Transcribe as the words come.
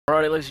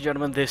Alright, ladies and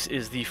gentlemen, this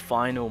is the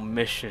final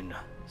mission,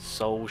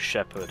 Soul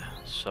Shepherd.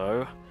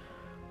 So,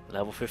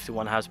 level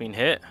 51 has been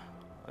hit.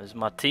 This is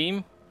my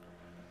team.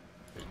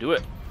 Let's do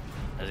it.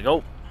 Let's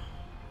go.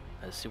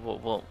 Let's see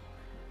what's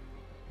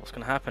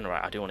gonna happen.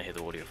 Right, I do want to hear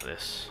the audio for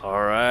this.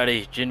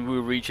 Alrighty,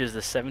 JINWOO reaches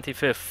the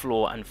 75th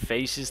floor and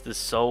faces the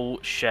Soul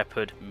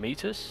Shepherd.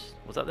 METUS?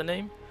 Was that the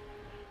name?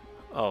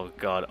 Oh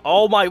god.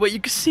 Oh my, wait, you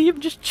can see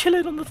him just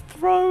chilling on the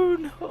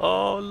throne.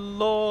 Oh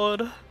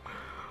lord.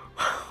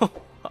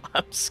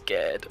 I'm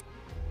scared.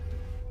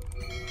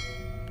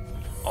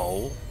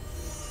 Oh.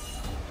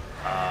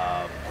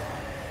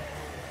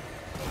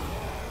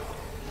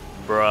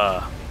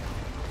 Bruh.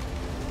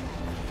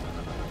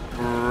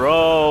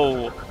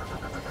 Bro.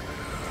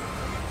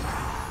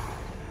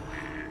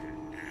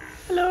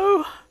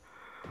 Hello.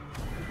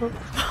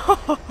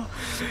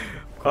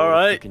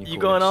 Alright, you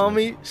got an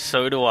army?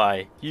 So do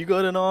I. You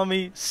got an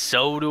army?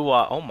 So do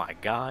I. Oh my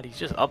god, he's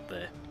just up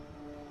there.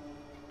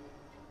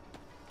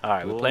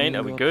 Alright, we're playing.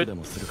 Are we good?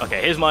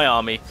 Okay, here's my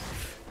army.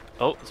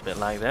 Oh, it's a bit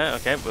lag there.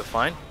 Okay, we're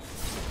fine.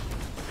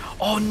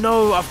 Oh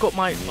no, I've got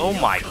my... Oh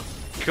my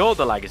god,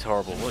 the lag is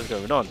horrible. What is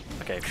going on?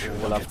 Okay,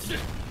 we'll have to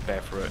just bear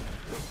through it.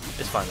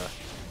 It's fine though.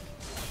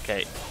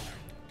 Okay.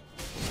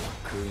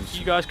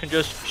 You guys can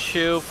just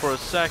chill for a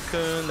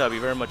second. That'd be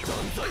very much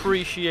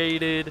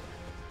appreciated.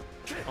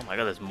 Oh my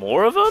god, there's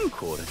more of them?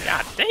 God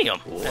damn. Yeah,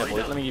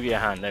 boys, let me give you a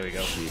hand. There we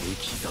go.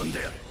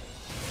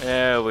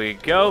 There we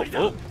go.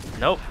 Oh,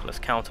 nope. Let's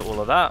counter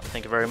all of that.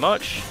 Thank you very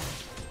much.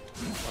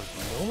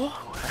 More?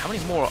 How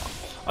many more?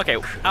 Okay,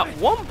 at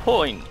one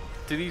point,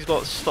 do these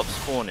lots stop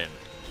spawning?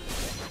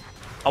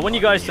 I want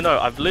you guys to know,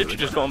 I've literally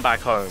just gotten back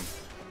home.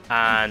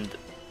 And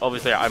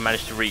obviously, I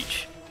managed to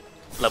reach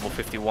level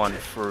 51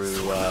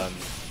 through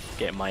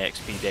getting my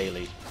XP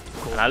daily.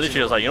 And I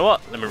literally was like, you know what?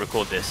 Let me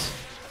record this.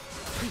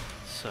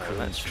 So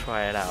let's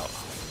try it out.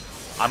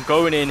 I'm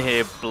going in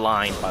here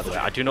blind, by the way.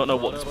 I do not know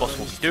what this boss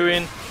will be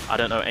doing. I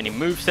don't know any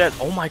movesets.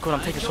 Oh my god,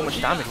 I'm taking so much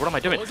damage. What am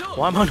I doing?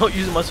 Why am I not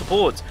using my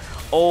supports?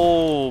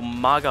 Oh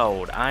my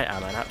god, I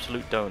am an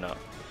absolute donut.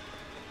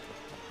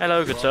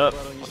 Hello, good sir.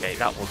 Okay,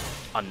 that was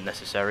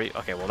unnecessary.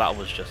 Okay, well that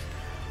was just...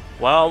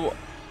 Well...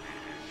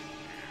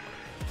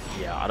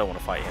 Yeah, I don't want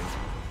to fight him.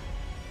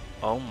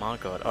 Oh my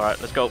god.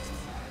 Alright, let's go.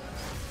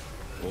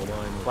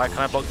 Why can't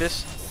I block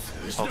this?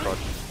 Oh god.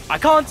 I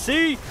can't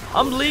see!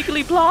 I'm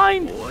legally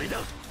blind!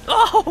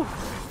 Oh!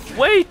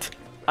 Wait!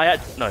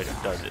 No,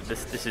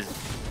 this is...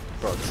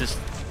 Bro, this is...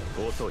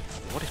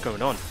 What is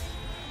going on?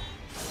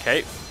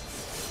 Okay.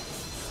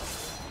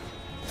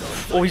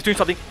 Oh, he's doing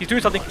something! He's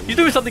doing something! He's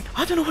doing something!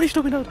 I don't know what he's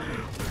doing now!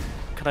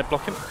 Can I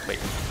block him? Wait,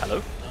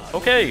 hello?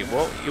 Okay,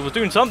 well, he was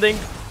doing something!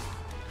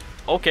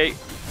 Okay.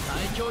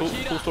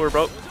 Cool story,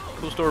 bro.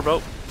 Cool story,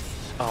 bro.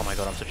 Oh my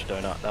god, I'm such a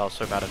donut. That was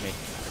so bad of me.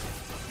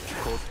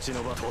 Oh,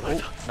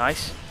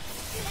 nice.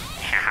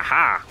 Ha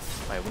ha!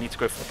 Wait, we need to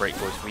go for the break,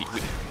 boys. We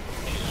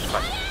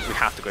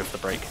have to go for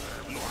the break.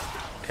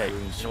 Okay,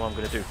 you know what I'm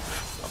gonna do?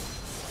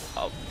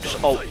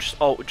 Just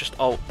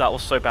ult. That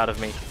was so bad of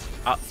me.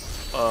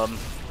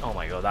 Oh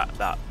my god,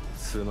 that.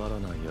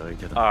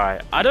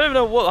 Alright, I don't even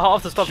know what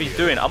half the stuff he's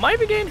doing. Am I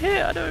even getting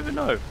hit? I don't even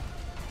know.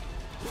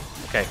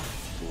 Okay.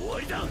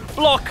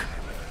 Block!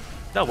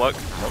 That worked.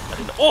 Nope, I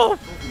didn't. Oh!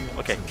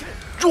 Okay.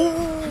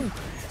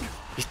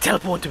 He's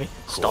teleporting to me.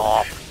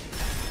 Stop.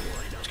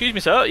 Excuse me,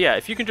 sir. Yeah,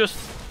 if you can just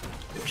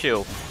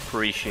chill.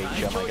 Appreciate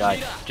you, my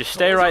guy. Just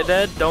stay right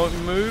there. Don't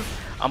move.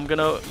 I'm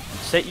gonna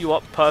set you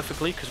up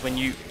perfectly because when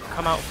you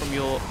come out from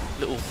your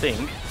little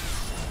thing...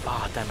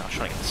 Ah, damn it. I was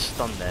trying to get the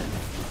stun there.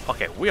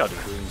 Okay, we are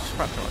doing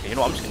crap. Okay, you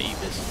know what? I'm just gonna eat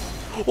this.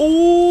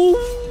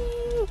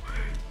 Oh!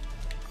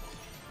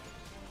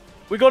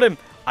 We got him.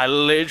 I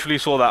literally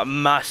saw that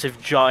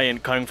massive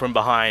giant coming from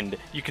behind.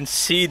 You can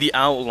see the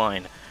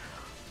outline.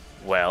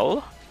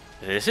 Well,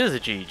 this is a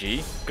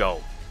GG.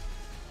 Go.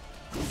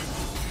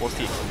 What's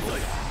the...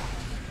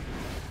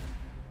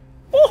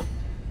 Oh!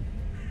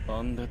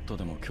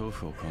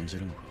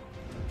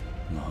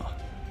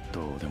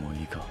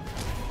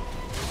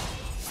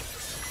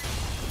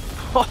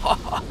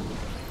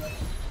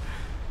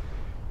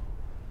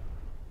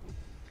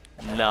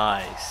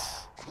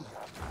 Nice.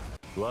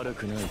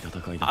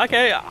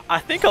 Okay, I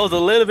think I was a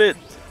little bit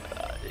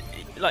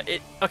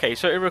okay,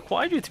 so it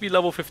required you to be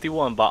level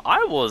 51, but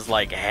I was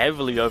like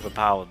heavily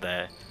overpowered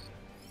there.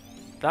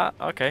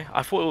 Okay,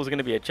 I thought it was going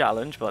to be a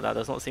challenge, but that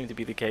does not seem to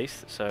be the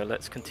case. So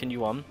let's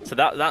continue on. So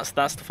that's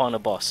the final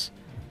boss.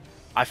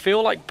 I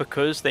feel like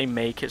because they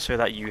make it so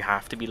that you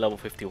have to be level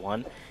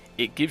 51,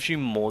 it gives you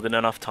more than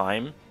enough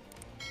time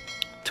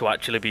to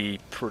actually be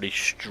pretty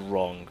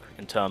strong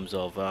in terms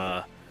of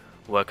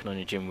working on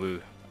your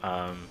JINWOO.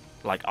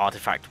 Like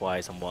artifact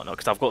wise and whatnot,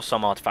 because I've got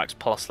some artifacts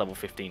plus level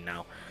 15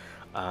 now,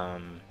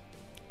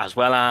 as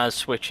well as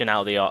switching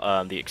out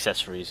the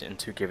accessories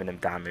into giving them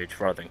damage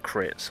rather than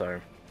crit.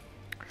 So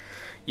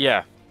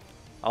yeah,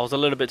 I was a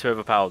little bit too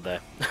overpowered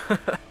there.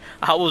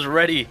 I was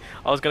ready.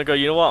 I was gonna go,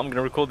 you know what, I'm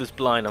gonna record this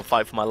blind and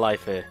fight for my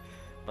life here,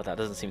 but that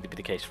doesn't seem to be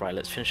the case. Right,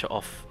 let's finish it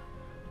off.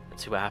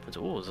 Let's see what happens.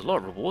 Oh, there's a lot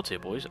of rewards here,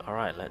 boys. All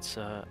right, let's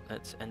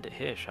end it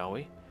here, shall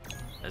we?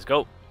 Let's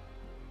go.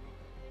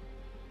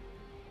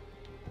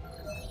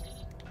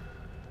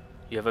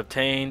 You have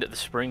obtained the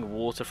spring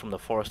water from the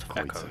Forest of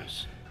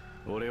Echoes.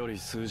 俺より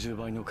数十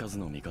倍の数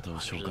の味方を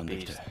召喚で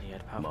きて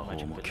魔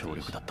法も強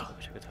力だった。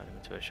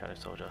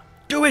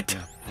 Do it!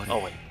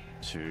 Oh wait.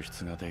 抽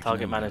出ができない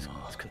Target mana is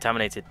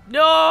contaminated.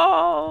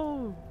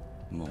 No!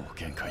 もう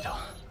限界だ。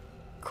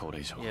こ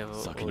れ以上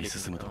先に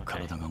進むと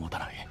体が持た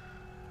ない。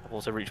 I've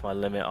also reached my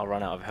limit. I'll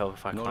run out of health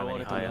if I climb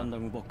any higher. ランダ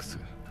ムボックス。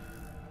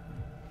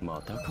ま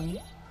た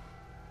鍵？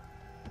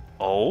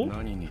 Oh?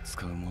 何に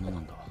使うものな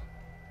んだ？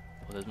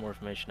 Well, there's more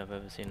information I've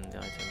ever seen in the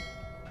item.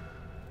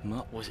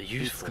 ま、 Was it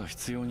いつか useful?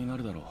 必要にな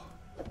るだろう。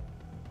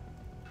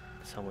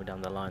 Somewhere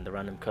down the line, the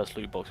random cursed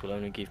loot box will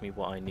only give me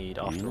what I need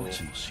after all.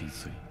 命の浸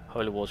水。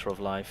 Holy water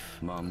of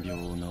life. 万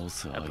病を治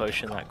すア A イテム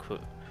potion か。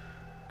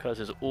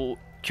 that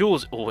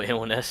cures all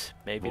illness.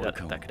 Maybe that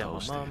could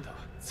help my mom.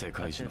 世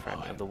界中 Potion の for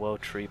場 of 合 the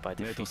world tree by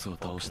メト defeating スを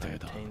倒 Box し and て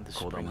得た obtain the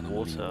高 spring 玉の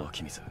森の water 湧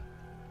き水。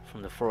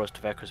 from the forest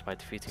of echoes by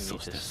defeating そ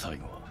して METUS. 最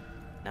後は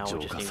Now we 浄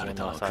just 化 need され one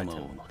た last 悪魔 item.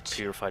 王の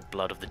血。 Purified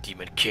blood of the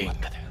demon king. 待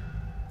ってて。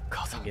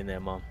母さん。 Hang in there,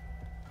 mom.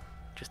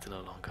 Just a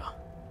little longer.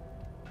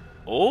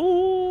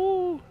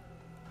 Oh!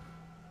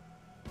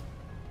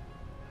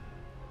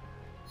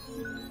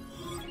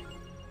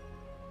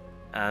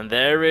 And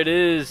there it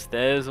is.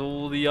 There's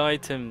all the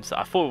items.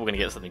 I thought we were going to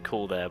get something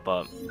cool there,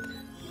 but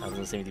that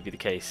doesn't seem to be the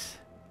case.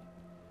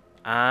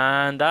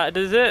 And that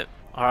is it.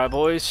 Alright,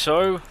 boys.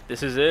 So,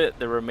 this is it.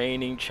 The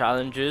remaining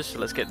challenges. So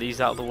let's get these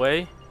out of the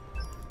way.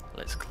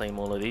 Let's claim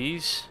all of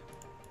these.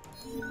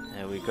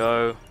 There we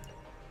go.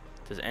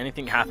 Does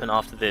anything happen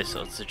after this,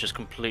 or is it just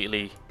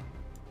completely...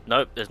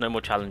 Nope, there's no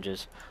more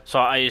challenges. So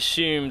I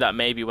assume that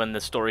maybe when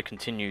the story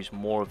continues,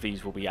 more of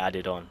these will be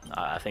added on.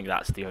 I think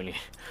that's the only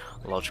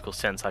logical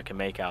sense I can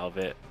make out of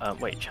it.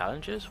 Wait,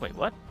 challenges? Wait,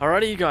 what?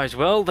 Alrighty, you guys.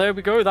 Well, there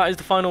we go. That is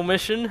the final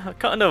mission.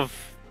 Kind of...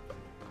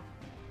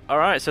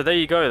 Alright, so there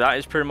you go. That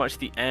is pretty much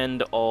the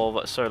end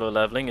of solo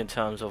leveling in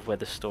terms of where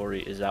the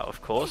story is at,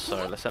 of course.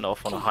 So let's end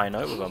off on a high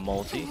note with a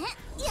multi.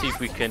 See if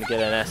we can get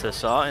an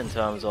SSR in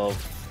terms of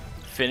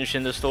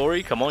finishing the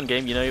story. Come on,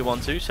 game, you know you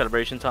want to.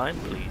 Celebration time,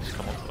 please.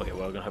 Come on. Okay,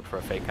 well, we're gonna hope for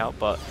a fake out,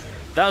 but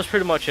that was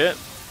pretty much it.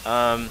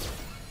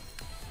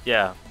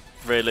 Yeah,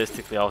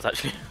 realistically, I was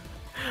actually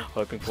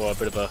hoping for a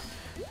bit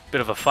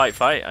of a fight.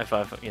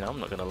 If you know, I'm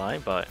not gonna lie,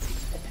 but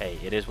hey,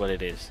 it is what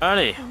it is.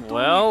 Alrighty,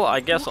 well, I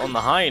guess on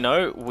the high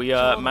note, we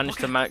managed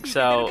to max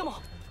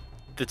out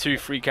the 2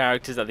 free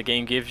characters that the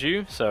game gives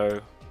you.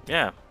 So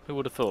yeah, who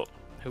would have thought?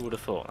 Who would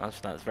have thought?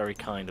 That's very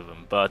kind of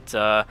them. But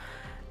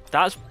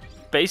that's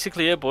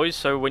basically it, boys.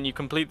 So when you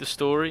complete the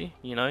story,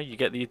 you know, you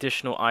get the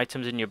additional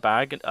items in your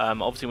bag.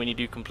 Obviously, when you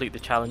do complete the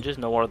challenges,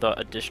 no other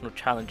additional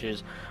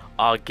challenges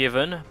are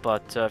given.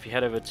 But if you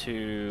head over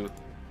to,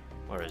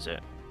 where is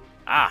it?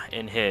 Ah,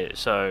 in here.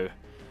 So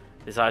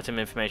this item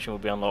information will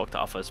be unlocked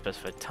after a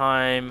specified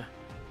time.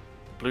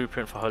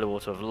 Blueprint for Holy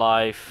Water of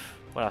Life.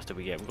 What else did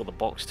we get? We got the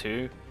box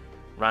too.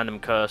 Random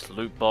curse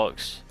loot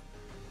box.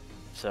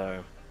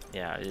 So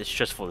yeah, it's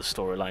just for the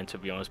storyline, to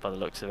be honest, by the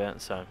looks of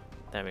it. So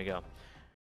there we go.